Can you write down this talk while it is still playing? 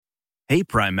Hey,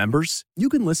 Prime members, you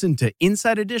can listen to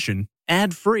Inside Edition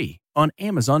ad-free on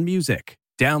Amazon Music.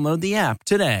 Download the app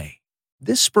today.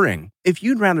 This spring, if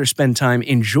you'd rather spend time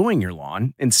enjoying your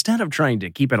lawn instead of trying to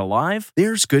keep it alive,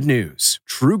 there's good news.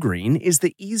 True Green is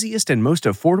the easiest and most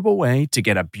affordable way to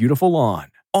get a beautiful lawn.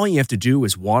 All you have to do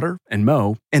is water and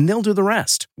mow, and they'll do the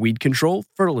rest. Weed control,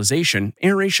 fertilization,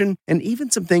 aeration, and even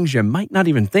some things you might not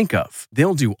even think of.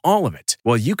 They'll do all of it,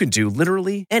 while you can do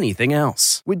literally anything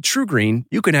else. With True Green,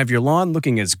 you can have your lawn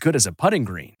looking as good as a putting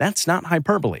green. That's not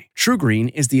hyperbole. True Green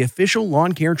is the official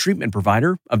lawn care treatment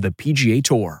provider of the PGA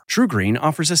Tour. True Green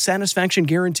offers a satisfaction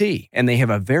guarantee, and they have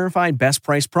a verified best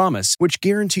price promise, which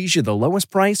guarantees you the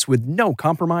lowest price with no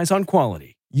compromise on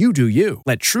quality. You do you.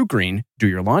 Let True Green do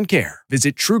your lawn care.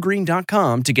 Visit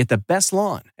TrueGreen.com to get the best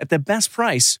lawn at the best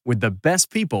price with the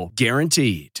best people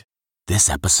guaranteed. This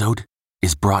episode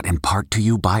is brought in part to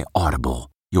you by Audible,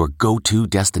 your go-to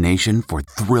destination for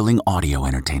thrilling audio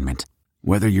entertainment.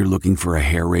 Whether you're looking for a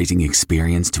hair-raising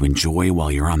experience to enjoy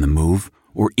while you're on the move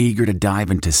or eager to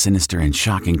dive into sinister and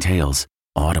shocking tales,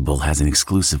 Audible has an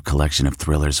exclusive collection of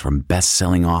thrillers from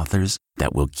best-selling authors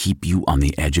that will keep you on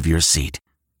the edge of your seat.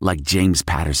 Like James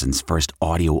Patterson's first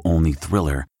audio-only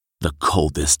thriller, The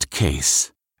Coldest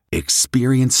Case.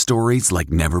 Experience stories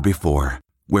like never before,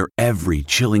 where every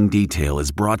chilling detail is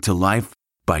brought to life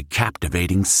by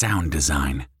captivating sound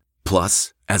design.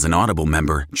 Plus, as an Audible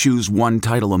member, choose one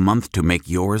title a month to make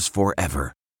yours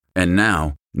forever. And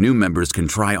now, new members can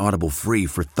try Audible free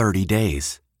for 30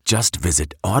 days. Just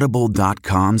visit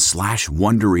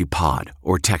audible.com/WonderyPod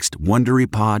or text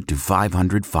WonderyPod to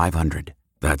 500-500.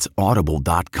 That's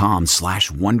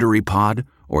audible.com/WonderyPod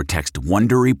or text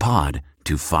WonderyPod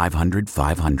to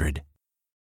 500-500.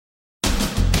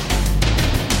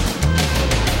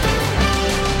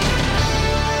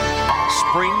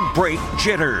 Spring break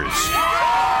jitters.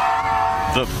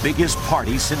 The biggest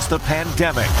party since the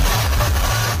pandemic.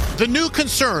 The new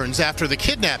concerns after the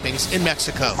kidnappings in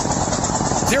Mexico.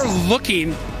 They're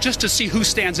looking just to see who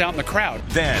stands out in the crowd.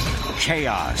 Then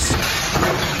chaos.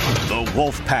 The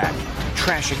Wolf Pack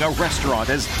trashing a restaurant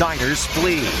as diners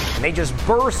flee. They just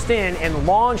burst in and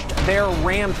launched their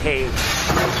rampage.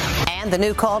 And the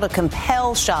new call to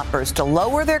compel shoppers to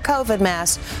lower their COVID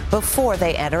masks before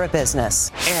they enter a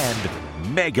business. And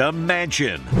Mega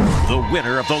Mansion, the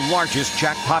winner of the largest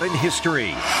jackpot in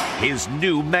history. His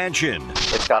new mansion.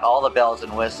 It's got all the bells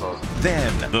and whistles.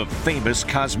 Then the famous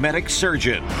cosmetic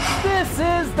surgeon. This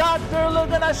is Dr.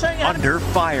 Lugana Shanghai. Under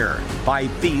fire by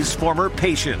these former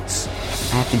patients.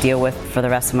 I have to deal with for the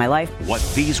rest of my life. What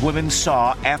these women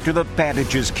saw after the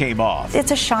bandages came off.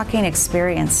 It's a shocking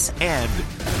experience. And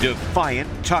Defiant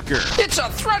Tucker. It's a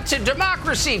threat to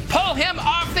democracy. Pull him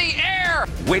off the air.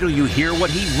 Wait till you hear what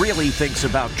he really thinks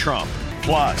about Trump.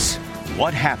 Plus,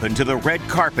 what happened to the red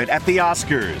carpet at the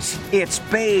Oscars? It's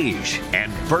beige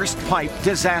and burst pipe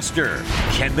disaster.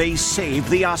 Can they save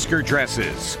the Oscar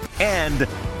dresses? And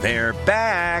they're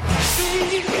back.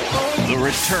 The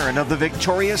return of the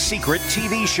Victoria's Secret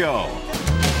TV show.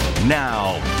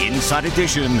 Now, Inside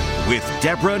Edition with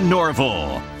Deborah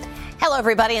Norville. Hello,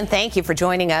 everybody, and thank you for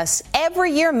joining us.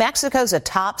 Every year, Mexico's a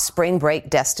top spring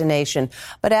break destination.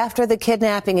 But after the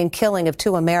kidnapping and killing of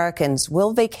 2 Americans,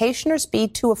 will vacationers be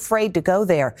too afraid to go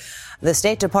there? The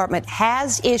State Department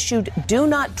has issued do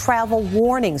not travel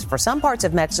warnings for some parts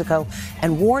of Mexico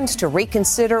and warns to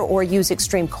reconsider or use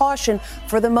extreme caution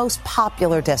for the most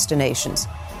popular destinations.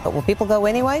 But will people go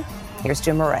anyway? Here's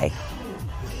Jim Murray.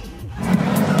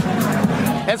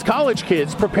 As college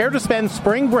kids prepare to spend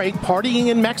spring break partying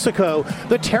in Mexico,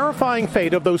 the terrifying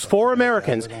fate of those 4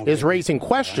 Americans is raising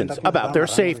questions about their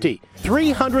safety.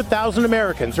 300,000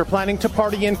 Americans are planning to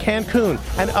party in Cancun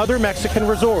and other Mexican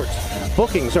resorts.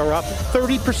 Bookings are up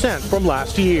 30% from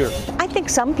last year. I think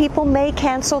some people may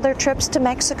cancel their trips to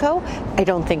Mexico. I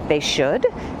don't think they should,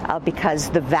 because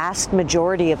the vast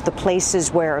majority of the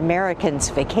places where Americans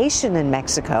vacation in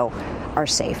Mexico are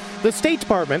safe. The State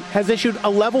Department has issued a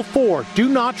level 4 do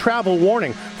not travel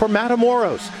warning for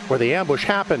Matamoros, where the ambush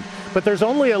happened. But there's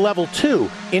only a level 2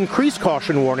 increased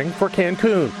caution warning for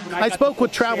Cancun. I spoke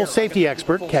with travel safety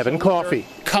expert Kevin Coffey.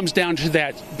 Comes down to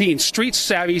that being street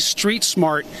savvy, street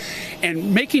smart,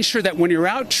 and making sure that when you're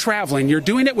out traveling, you're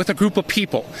doing it with a group of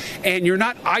people and you're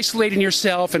not isolating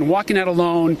yourself and walking out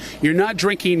alone. You're not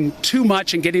drinking too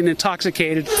much and getting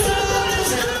intoxicated.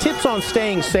 Tips on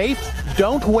staying safe: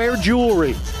 don't wear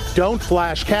jewelry, don't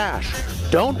flash cash,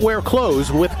 don't wear clothes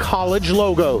with college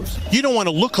logos. You don't want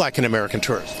to look like an American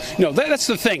tourist. No, that's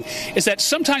the thing, is that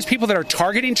sometimes people that are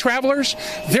targeting travelers,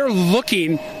 they're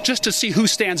looking just to see who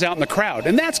stands out in the crowd.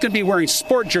 And that's going to be wearing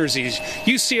sport jerseys,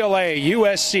 UCLA,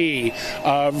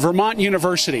 USC, Vermont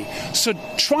University. So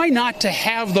try not to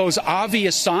have those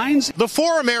obvious signs. The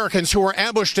 4 Americans who were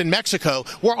ambushed in Mexico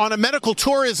were on a medical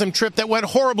tourism trip that went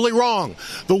horribly wrong.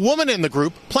 The woman in the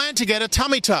group planned to get a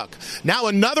tummy tuck. Now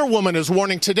another woman is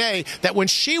warning today that when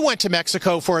she went to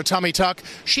Mexico for a tummy tuck,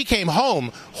 she came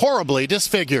home horribly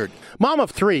disfigured. Mom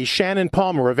of 3, Shannon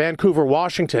Palmer of Vancouver,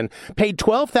 Washington, paid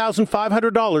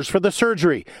 $12,500 for the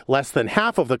surgery, less than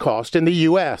half of the cost in the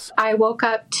U.S. I woke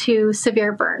up to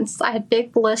severe burns. I had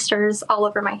big blisters all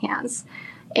over my hands,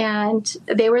 and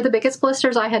they were the biggest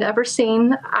blisters I had ever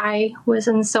seen. I was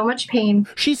in so much pain.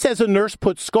 She says a nurse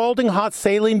put scalding hot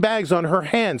saline bags on her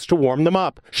hands to warm them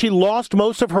up. She lost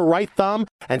most of her right thumb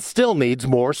and still needs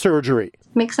more surgery.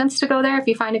 Makes sense to go there if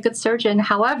you find a good surgeon.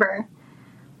 However,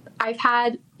 I've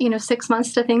had, 6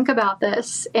 months to think about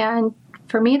this, and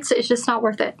for me, it's just not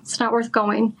worth it. It's not worth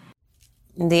going.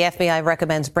 The FBI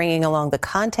recommends bringing along the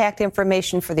contact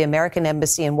information for the American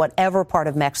embassy in whatever part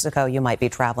of Mexico you might be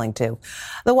traveling to.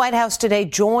 The White House today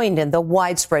joined in the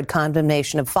widespread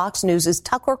condemnation of Fox News'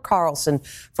 Tucker Carlson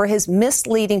for his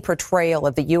misleading portrayal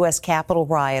of the U.S. Capitol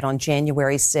riot on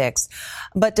January 6th.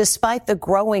 But despite the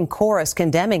growing chorus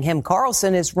condemning him,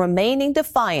 Carlson is remaining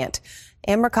defiant.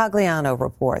 Ann Mercogliano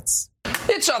reports.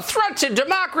 It's a threat to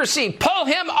democracy. Pull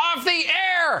him off the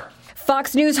air.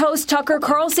 Fox News host Tucker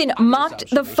Carlson mocked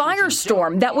the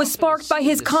firestorm that was sparked by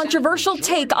his controversial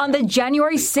take on the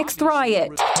January 6th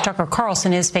riot. Tucker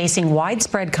Carlson is facing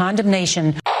widespread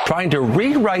condemnation. Trying to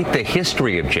rewrite the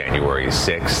history of January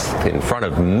 6th in front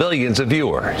of millions of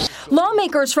viewers.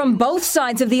 Lawmakers from both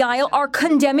sides of the aisle are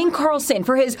condemning Carlson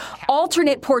for his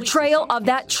alternate portrayal of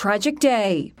that tragic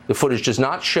day. The footage does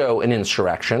not show an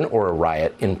insurrection or a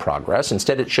riot in progress.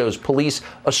 Instead, it shows police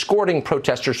escorting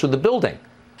protesters through the building.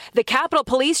 The Capitol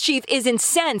Police Chief is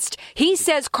incensed. He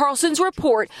says Carlson's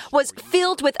report was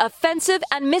filled with offensive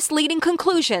and misleading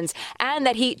conclusions and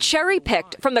that he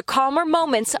cherry-picked from the calmer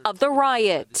moments of the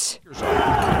riot.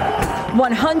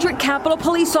 100 Capitol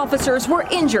Police officers were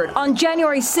injured on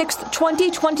January 6,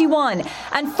 2021,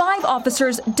 and 5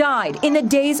 officers died in the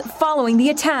days following the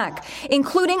attack,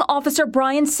 including Officer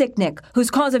Brian Sicknick,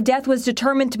 whose cause of death was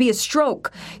determined to be a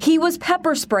stroke. He was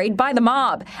pepper sprayed by the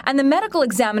mob, and the medical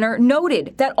examiner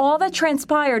noted that all that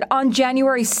transpired on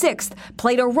January 6th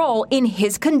played a role in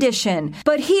his condition.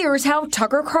 But here's how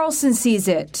Tucker Carlson sees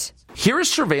it. Here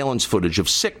is surveillance footage of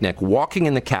Sicknick walking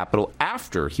in the Capitol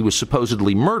after he was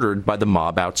supposedly murdered by the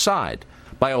mob outside.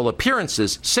 By all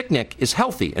appearances, Sicknick is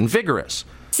healthy and vigorous.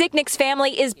 Sicknick's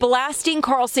family is blasting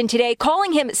Carlson today,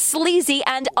 calling him sleazy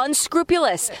and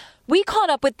unscrupulous. We caught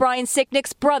up with Brian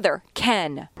Sicknick's brother,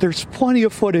 Ken. There's plenty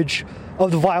of footage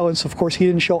of the violence. Of course, he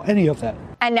didn't show any of that.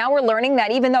 And now we're learning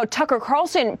that even though Tucker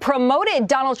Carlson promoted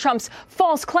Donald Trump's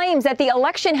false claims that the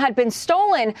election had been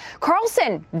stolen,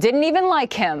 Carlson didn't even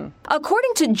like him.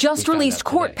 According to just released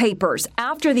court papers,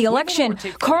 after the election,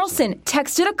 Carlson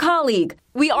texted a colleague,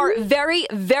 "We are very,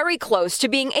 very close to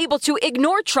being able to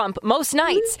ignore Trump most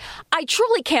nights. I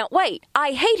truly can't wait.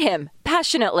 I hate him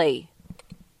passionately."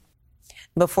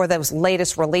 Before those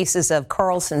latest releases of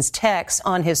Carlson's texts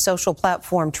on his social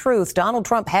platform Truth, Donald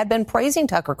Trump had been praising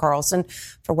Tucker Carlson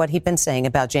for what he'd been saying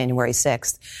about January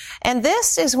 6th. And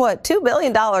this is what $2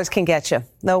 billion can get you.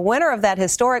 The winner of that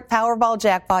historic Powerball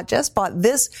jackpot just bought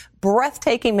this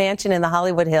breathtaking mansion in the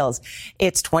Hollywood Hills.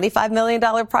 Its $25 million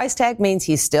price tag means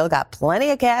he's still got plenty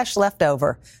of cash left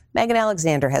over. Megan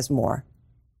Alexander has more.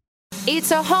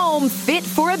 It's a home fit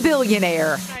for a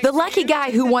billionaire. The lucky guy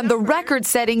who won the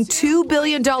record-setting $2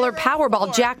 billion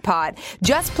Powerball jackpot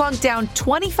just plunked down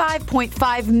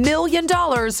 $25.5 million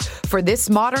for this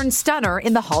modern stunner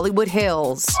in the Hollywood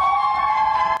Hills.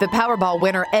 The Powerball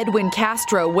winner Edwin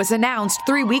Castro was announced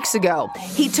 3 weeks ago.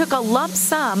 He took a lump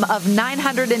sum of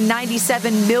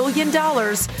 $997 million,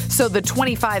 so the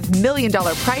 $25 million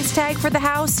price tag for the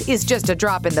house is just a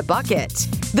drop in the bucket.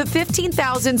 The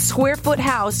 15,000 square foot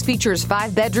house features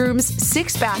 5 bedrooms,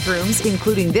 6 bathrooms,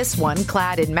 including this one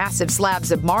clad in massive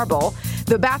slabs of marble.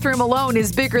 The bathroom alone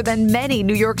is bigger than many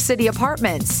New York City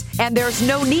apartments, and there's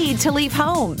no need to leave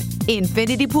home.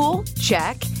 Infinity pool?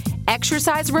 Check.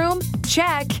 Exercise room?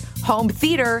 Check. Home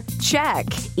theater? Check.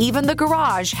 Even the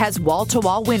garage has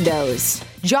wall-to-wall windows.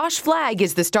 Josh Flagg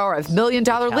is the star of $1 Million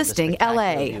Listing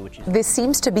LA. This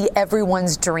seems to be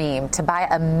everyone's dream, to buy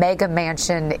a mega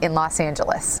mansion in Los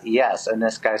Angeles. Yes, and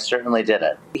this guy certainly did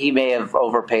it. He may have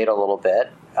overpaid a little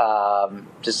bit,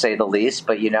 to say the least.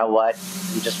 But you know what?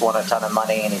 He just won a ton of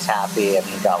money, and he's happy, and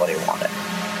he got what he wanted.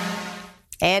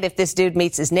 And if this dude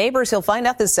meets his neighbors, he'll find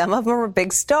out that some of them are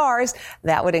big stars.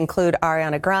 That would include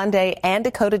Ariana Grande and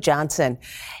Dakota Johnson.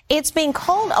 It's being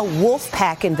called a wolf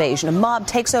pack invasion. A mob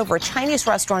takes over a Chinese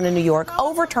restaurant in New York,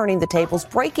 overturning the tables,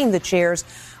 breaking the chairs,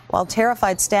 while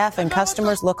terrified staff and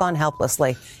customers look on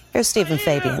helplessly. Here's Stephen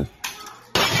Fabian.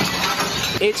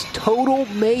 It's total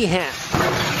mayhem.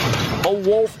 A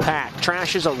wolf pack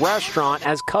trashes a restaurant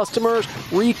as customers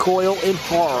recoil in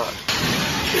horror.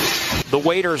 The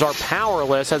waiters are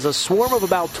powerless as a swarm of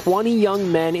about 20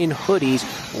 young men in hoodies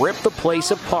rip the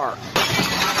place apart.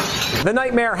 The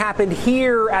nightmare happened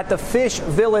here at the Fish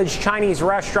Village Chinese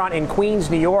restaurant in Queens,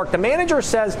 New York. The manager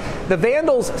says the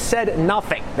vandals said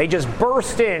nothing. They just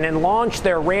burst in and launched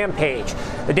their rampage.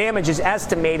 The damage is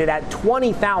estimated at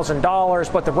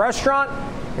 $20,000, but the restaurant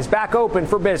is back open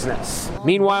for business.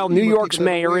 Meanwhile, New York's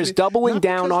mayor is doubling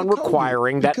down on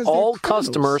requiring that all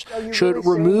customers should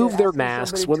remove their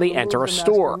masks when they enter a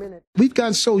store. We've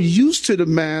gotten so used to the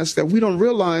mask that we don't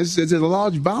realize that there's a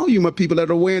large volume of people that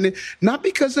are wearing it, not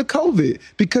because of COVID,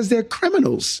 because they're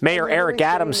criminals. Mayor Eric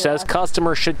Adams says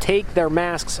customers should take their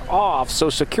masks off so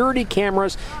security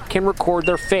cameras can record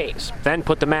their face, then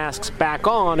put the masks back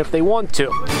on if they want to.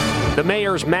 The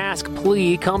mayor's mask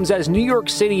plea comes as New York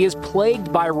City is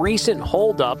plagued by recent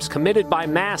holdups committed by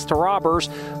masked robbers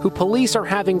who police are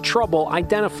having trouble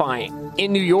identifying.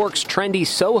 In New York's trendy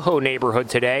Soho neighborhood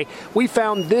today, we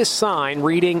found this sign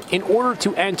reading, "In order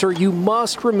to enter, you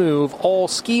must remove all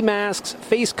ski masks,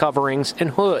 face coverings, and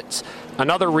hoods."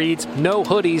 Another reads, "No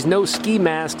hoodies, no ski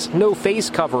masks, no face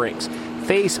coverings.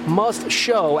 Face must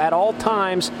show at all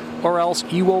times or else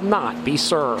you will not be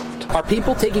served." Are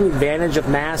people taking advantage of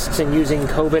masks and using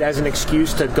COVID as an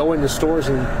excuse to go into stores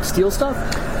and steal stuff?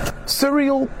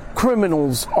 Serial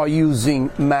criminals are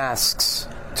using masks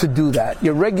to do that.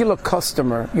 Your regular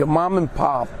customer, your mom and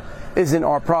pop, isn't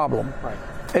our problem.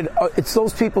 Right. It's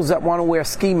those people that want to wear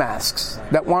ski masks,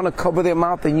 that want to cover their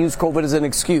mouth and use COVID as an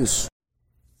excuse.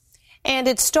 And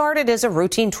it started as a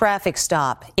routine traffic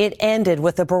stop. It ended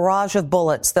with a barrage of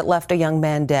bullets that left a young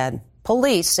man dead.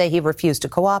 Police say he refused to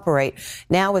cooperate.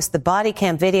 Now, as the body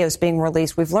cam video is being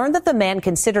released, we've learned that the man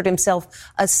considered himself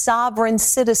a sovereign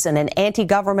citizen, an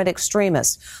anti-government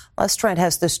extremist. Les Trent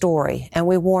has the story, and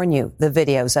we warn you, the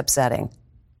video's upsetting.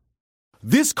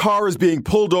 This car is being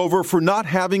pulled over for not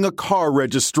having a car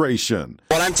registration.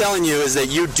 What I'm telling you is that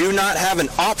you do not have an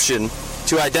option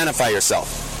to identify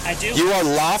yourself. I do. You are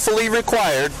lawfully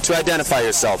required to identify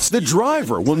yourself. The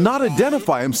driver will not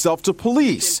identify himself to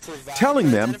police,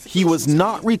 telling them he was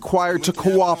not required to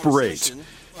cooperate.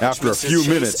 After a few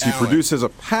minutes, he produces a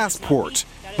passport,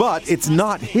 but it's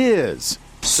not his.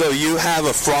 So you have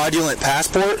a fraudulent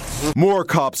passport? More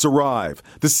cops arrive.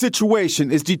 The situation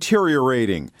is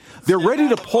deteriorating. They're ready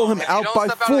to pull him out by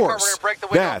force.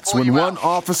 That's when one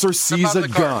officer sees a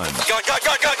gun.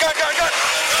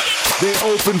 They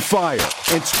open fire,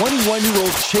 and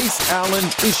 21-year-old Chase Allen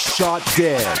is shot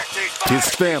dead. His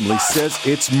family says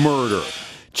it's murder.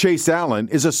 Chase Allen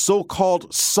is a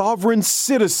so-called sovereign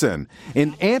citizen,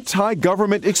 an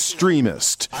anti-government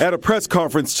extremist. At a press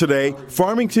conference today,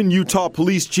 Farmington, Utah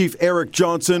Police Chief Eric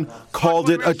Johnson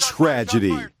called it a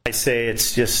tragedy. I say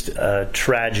it's just a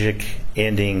tragic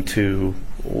ending to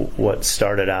what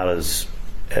started out as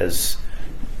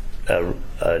an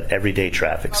everyday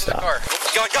traffic stop.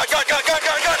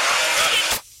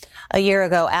 A year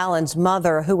ago, Allen's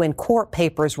mother, who in court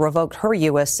papers revoked her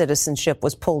U.S. citizenship,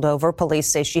 was pulled over. Police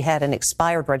say she had an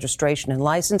expired registration and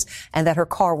license and that her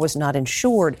car was not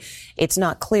insured. It's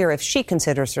not clear if she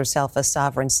considers herself a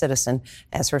sovereign citizen,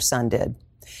 as her son did.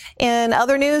 In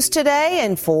other news today,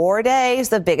 in 4 days,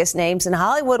 the biggest names in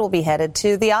Hollywood will be headed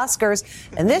to the Oscars.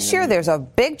 And this year, there's a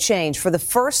big change. For the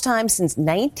first time since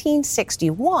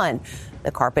 1961,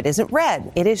 the carpet isn't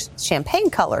red. It is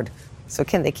champagne-colored. So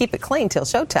can they keep it clean till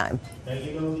showtime?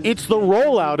 It's the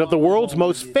rollout of the world's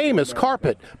most famous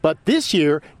carpet, but this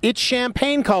year it's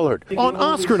champagne-colored. On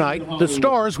Oscar night, the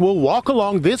stars will walk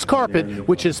along this carpet,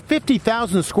 which is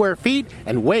 50,000 square feet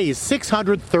and weighs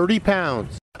 630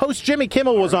 pounds. Host Jimmy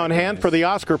Kimmel was on hand for the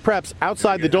Oscar preps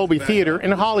outside the Dolby Theater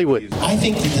in Hollywood. I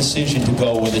think the decision to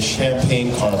go with a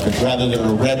champagne carpet rather than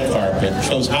a red carpet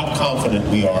shows how confident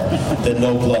we are that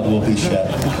no blood will be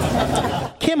shed.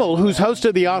 Kimmel, who's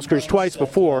hosted the Oscars twice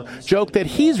before, joked that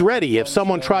he's ready if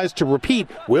someone tries to repeat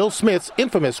Will Smith's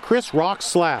infamous Chris Rock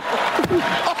slap.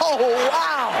 Oh,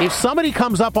 wow! If somebody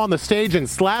comes up on the stage and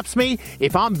slaps me,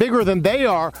 if I'm bigger than they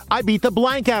are, I beat the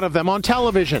blank out of them on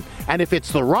television. And if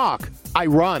it's The Rock, I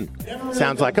run.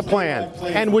 Sounds like a plan.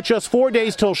 And with just 4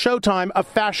 days till showtime, a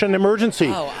fashion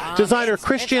emergency. Designer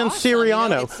Christian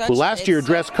Siriano, who last year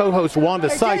dressed co-host Wanda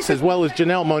Sykes as well as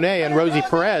Janelle Monáe and Rosie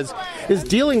Perez, is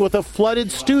dealing with a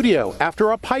flooded studio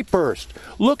after a pipe burst.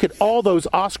 Look at all those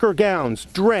Oscar gowns,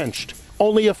 drenched.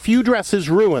 Only a few dresses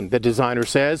ruined, the designer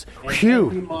says.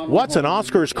 Phew, what's an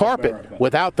Oscars carpet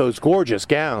without those gorgeous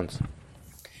gowns?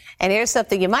 And here's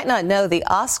something you might not know. The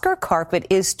Oscar carpet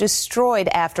is destroyed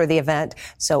after the event.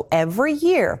 So every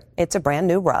year, it's a brand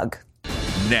new rug.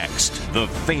 Next, the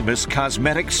famous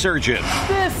cosmetic surgeon.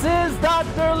 This is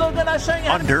Dr. Laguna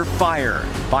Shanghai. Under fire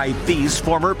by these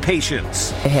former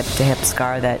patients. A hip-to-hip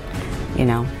scar that,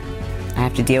 I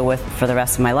have to deal with for the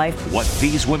rest of my life. What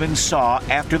these women saw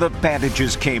after the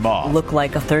bandages came off. Looked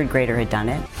like a third grader had done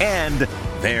it. And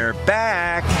they're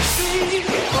back.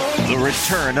 The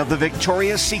return of the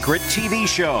Victoria's Secret TV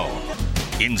show.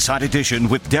 Inside Edition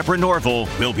with Deborah Norville.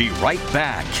 We'll be right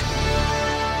back.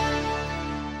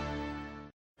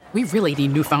 We really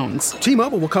need new phones.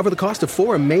 T-Mobile will cover the cost of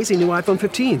 4 amazing new iPhone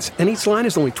 15s, and each line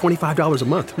is only $25 a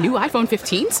month. New iPhone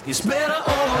 15s? It's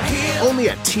better over here. Only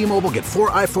at T-Mobile, get 4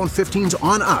 iPhone 15s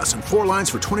on us and 4 lines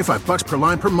for $25 per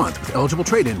line per month with eligible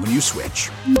trade-in when you switch.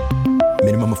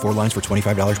 Minimum of 4 lines for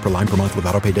 $25 per line per month with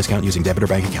autopay discount using debit or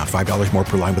bank account. $5 more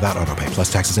per line without autopay,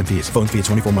 plus taxes and fees. Phone fee at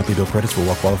 24 monthly bill credits for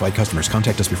well-qualified customers.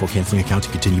 Contact us before canceling account to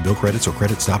continue bill credits or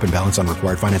credit stop and balance on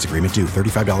required finance agreement due.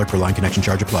 $35 per line connection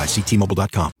charge applies. See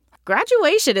T-Mobile.com.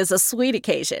 Graduation is a sweet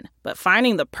occasion, but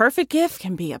finding the perfect gift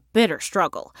can be a bitter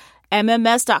struggle.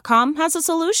 MMS.com has a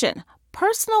solution.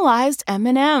 Personalized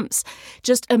M&Ms.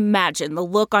 Just imagine the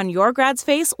look on your grad's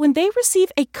face when they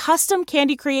receive a custom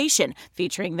candy creation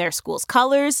featuring their school's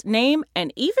colors, name,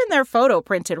 and even their photo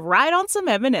printed right on some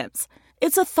M&Ms.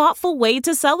 It's a thoughtful way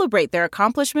to celebrate their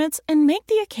accomplishments and make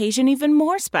the occasion even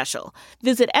more special.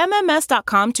 Visit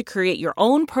MMS.com to create your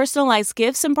own personalized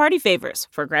gifts and party favors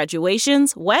for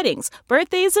graduations, weddings,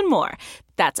 birthdays, and more.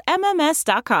 That's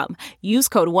MMS.com. Use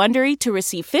code WONDERY to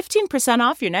receive 15%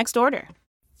 off your next order.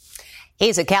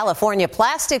 He's a California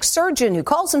plastic surgeon who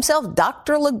calls himself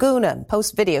Dr. Laguna and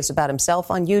posts videos about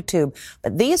himself on YouTube.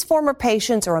 But these former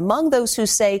patients are among those who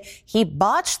say he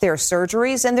botched their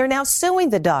surgeries and they're now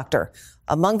suing the doctor.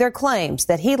 Among their claims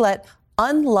that he let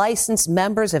unlicensed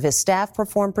members of his staff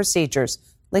perform procedures.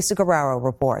 Lisa Guerrero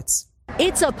reports.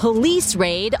 It's a police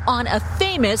raid on a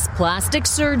famous plastic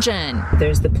surgeon.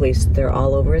 There's the police. They're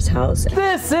all over his house.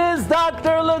 This is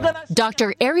Dr. Laguna.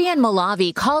 Dr. Arian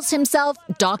Malavi calls himself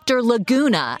Dr.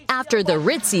 Laguna after the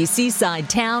ritzy seaside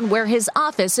town where his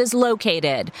office is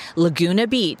located, Laguna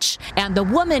Beach. And the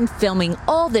woman filming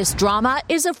all this drama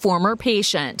is a former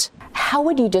patient. How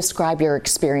would you describe your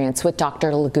experience with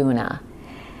Dr. Laguna?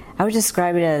 I would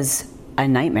describe it as a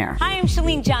nightmare. Hi, I'm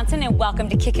Shalene Johnson, and welcome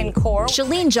to Kickin' Core.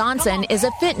 Shalene Johnson is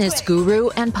a fitness guru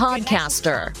and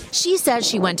podcaster. She says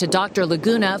she went to Dr.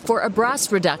 Laguna for a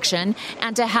breast reduction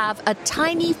and to have a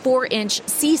tiny 4-inch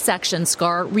C-section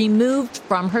scar removed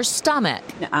from her stomach.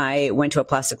 I went to a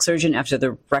plastic surgeon after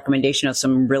the recommendation of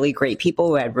some really great people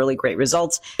who had really great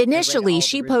results. Initially,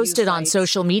 she posted on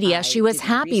social media she was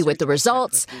happy with the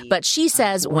results, but she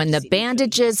says when the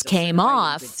bandages came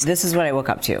off, this is what I woke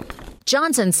up to.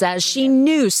 Johnson says she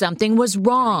knew something was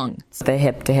wrong. The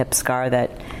hip-to-hip scar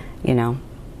that, I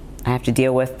have to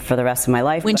deal with for the rest of my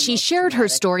life. When she shared her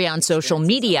story on social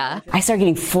media, I started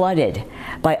getting flooded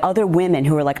by other women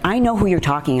who were like, I know who you're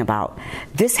talking about.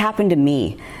 This happened to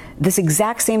me. This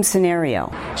exact same scenario.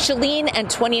 Shalene and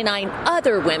 29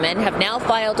 other women have now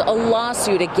filed a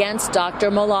lawsuit against Dr.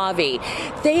 Malavi.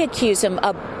 They accuse him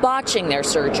of botching their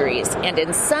surgeries and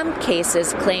in some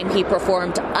cases claim he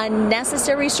performed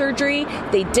unnecessary surgery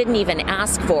they didn't even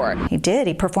ask for. He did.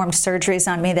 He performed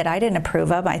surgeries on me that I didn't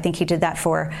approve of. I think he did that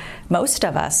for most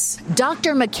of us.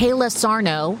 Dr. Michaela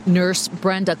Sarno, nurse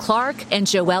Brenda Clark, and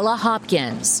Joella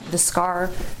Hopkins. The scar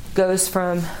goes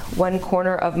from one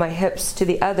corner of my hips to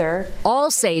the other.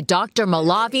 All say Dr.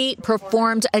 Malavi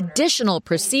performed additional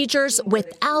procedures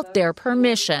without their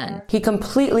permission. He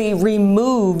completely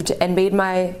removed and made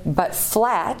my butt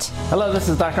flat. Hello, this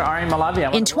is Dr. Arian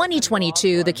Malavi. In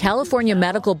 2022, the California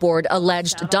Medical Board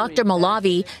alleged Dr.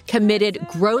 Malavi committed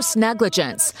gross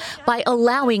negligence by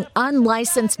allowing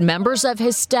unlicensed members of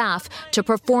his staff to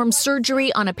perform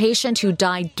surgery on a patient who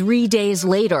died 3 days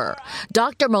later.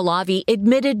 Dr. Malavi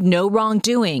admitted no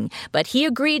wrongdoing, but he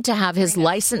agreed to have his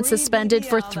license suspended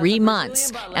for 3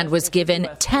 months and was given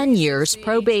 10 years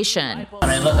probation. Look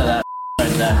at that right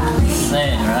there.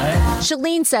 Insane, right?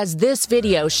 Shalene says this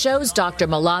video shows Dr.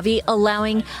 Malavi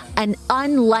allowing an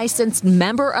unlicensed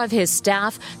member of his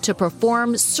staff to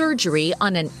perform surgery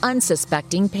on an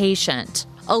unsuspecting patient.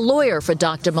 A lawyer for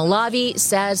Dr. Malavi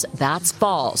says that's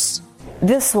false.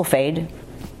 This will fade.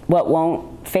 What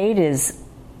won't fade is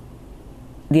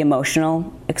the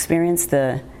emotional experience,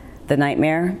 the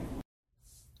nightmare.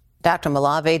 Dr.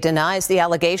 Malavi denies the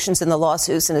allegations in the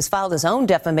lawsuits and has filed his own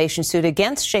defamation suit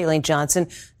against Shailene Johnson,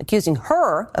 accusing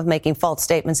her of making false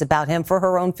statements about him for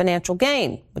her own financial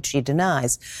gain, which she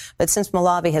denies. But since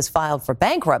Malavi has filed for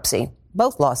bankruptcy,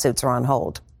 both lawsuits are on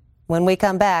hold. When we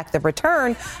come back, the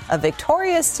return of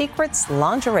Victoria's Secret's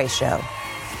lingerie show.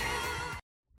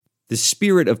 The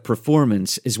spirit of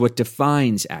performance is what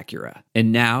defines Acura,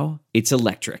 and now it's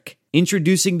electric.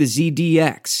 Introducing the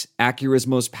ZDX, Acura's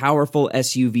most powerful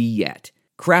SUV yet.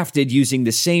 Crafted using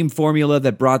the same formula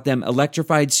that brought them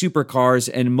electrified supercars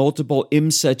and multiple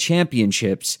IMSA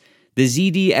championships, the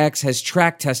ZDX has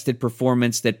track-tested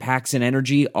performance that packs an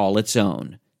energy all its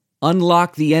own.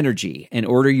 Unlock the energy and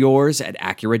order yours at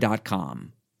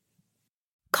Acura.com.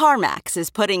 CarMax is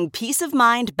putting peace of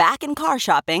mind back in car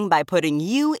shopping by putting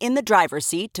you in the driver's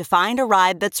seat to find a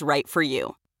ride that's right for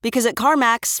you. Because at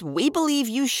CarMax, we believe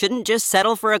you shouldn't just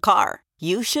settle for a car.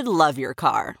 You should love your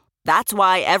car. That's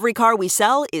why every car we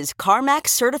sell is CarMax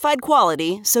certified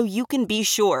quality, so you can be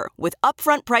sure with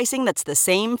upfront pricing that's the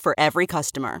same for every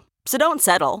customer. So don't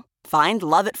settle. Find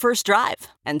love at first drive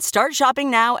and start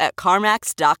shopping now at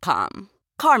CarMax.com.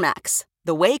 CarMax,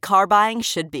 the way car buying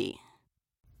should be.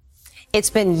 It's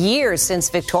been years since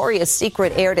Victoria's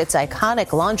Secret aired its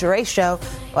iconic lingerie show.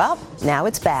 Well, now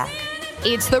it's back.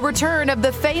 It's the return of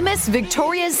the famous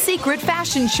Victoria's Secret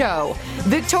fashion show.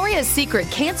 Victoria's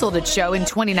Secret canceled its show in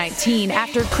 2019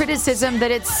 after criticism that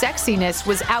its sexiness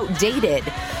was outdated.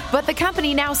 But the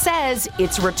company now says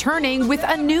it's returning with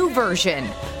a new version.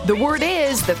 The word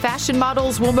is the fashion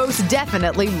models will most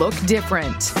definitely look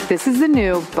different. This is the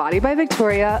new Body by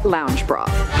Victoria lounge bra.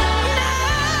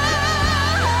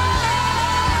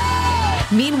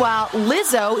 Meanwhile,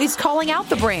 Lizzo is calling out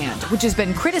the brand, which has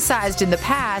been criticized in the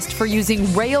past for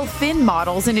using rail thin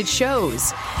models in its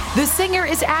shows. The singer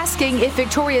is asking if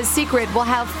Victoria's Secret will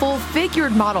have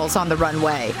full-figured models on the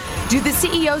runway. Do the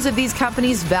CEOs of these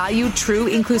companies value true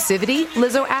inclusivity?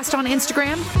 Lizzo asked on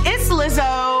Instagram. It's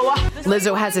Lizzo!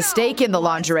 Lizzo has a stake in the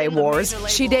lingerie wars.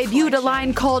 She debuted a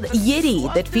line called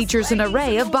Yitty that features an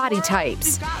array of body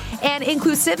types. And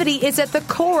inclusivity is at the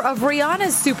core of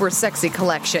Rihanna's super sexy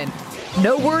collection.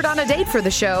 No word on a date for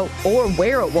the show or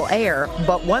where it will air,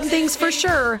 but one thing's for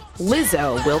sure,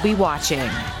 Lizzo will be watching.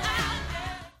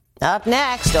 Up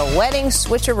next, a wedding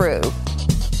switcheroo.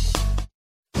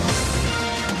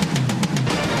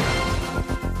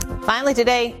 Finally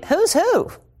today, who's who?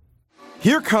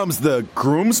 Here comes the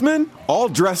groomsman, all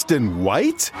dressed in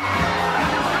white?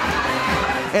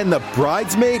 And the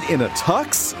bridesmaid in a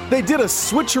tux? They did a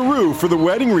switcheroo for the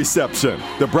wedding reception.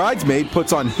 The bridesmaid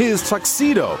puts on his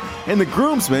tuxedo, and the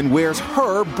groomsman wears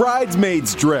her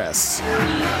bridesmaid's dress.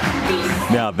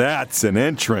 Now that's an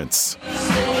entrance.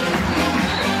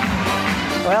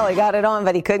 Well, he got it on,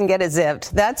 but he couldn't get it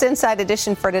zipped. That's Inside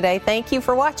Edition for today. Thank you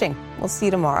for watching. We'll see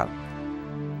you tomorrow.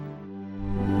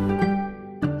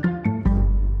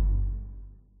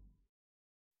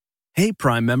 Hey,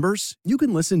 Prime members, you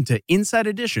can listen to Inside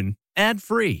Edition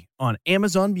ad-free on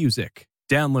Amazon Music.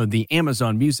 Download the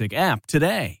Amazon Music app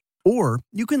today. Or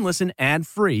you can listen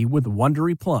ad-free with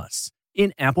Wondery Plus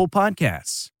in Apple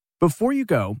Podcasts. Before you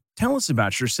go, tell us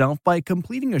about yourself by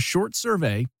completing a short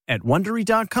survey at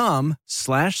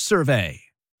Wondery.com/survey.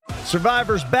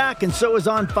 Survivor's back, and so is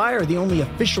On Fire, the only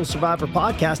official Survivor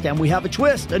podcast, and we have a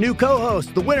twist, a new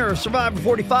co-host, the winner of Survivor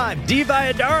 45, Dee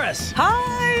Valladares.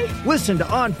 Hi! Listen to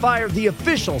On Fire, the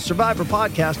official Survivor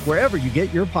podcast, wherever you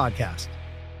get your podcast.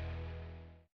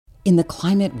 In the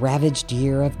climate-ravaged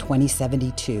year of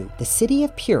 2072, the city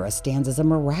of Pura stands as a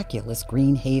miraculous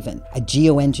green haven, a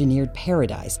geoengineered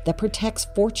paradise that protects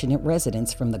fortunate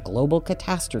residents from the global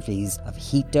catastrophes of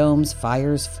heat domes,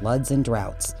 fires, floods, and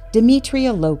droughts.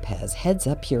 Demetria Lopez heads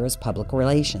up Pura's public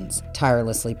relations,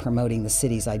 tirelessly promoting the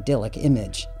city's idyllic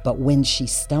image. But when she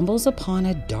stumbles upon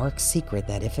a dark secret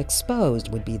that, if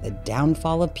exposed, would be the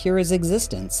downfall of Pura's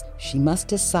existence, she must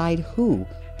decide who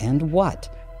and what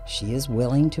she is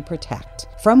willing to protect.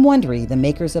 From Wondery, the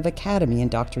makers of Academy and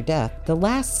Dr. Death, The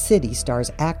Last City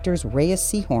stars actors Reyes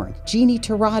Sehorn, Jeannie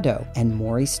Torrado, and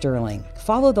Maury Sterling.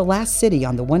 Follow The Last City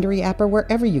on the Wondery app or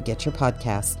wherever you get your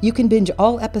podcasts. You can binge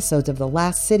all episodes of The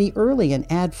Last City early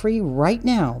and ad-free right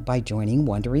now by joining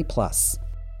Wondery Plus.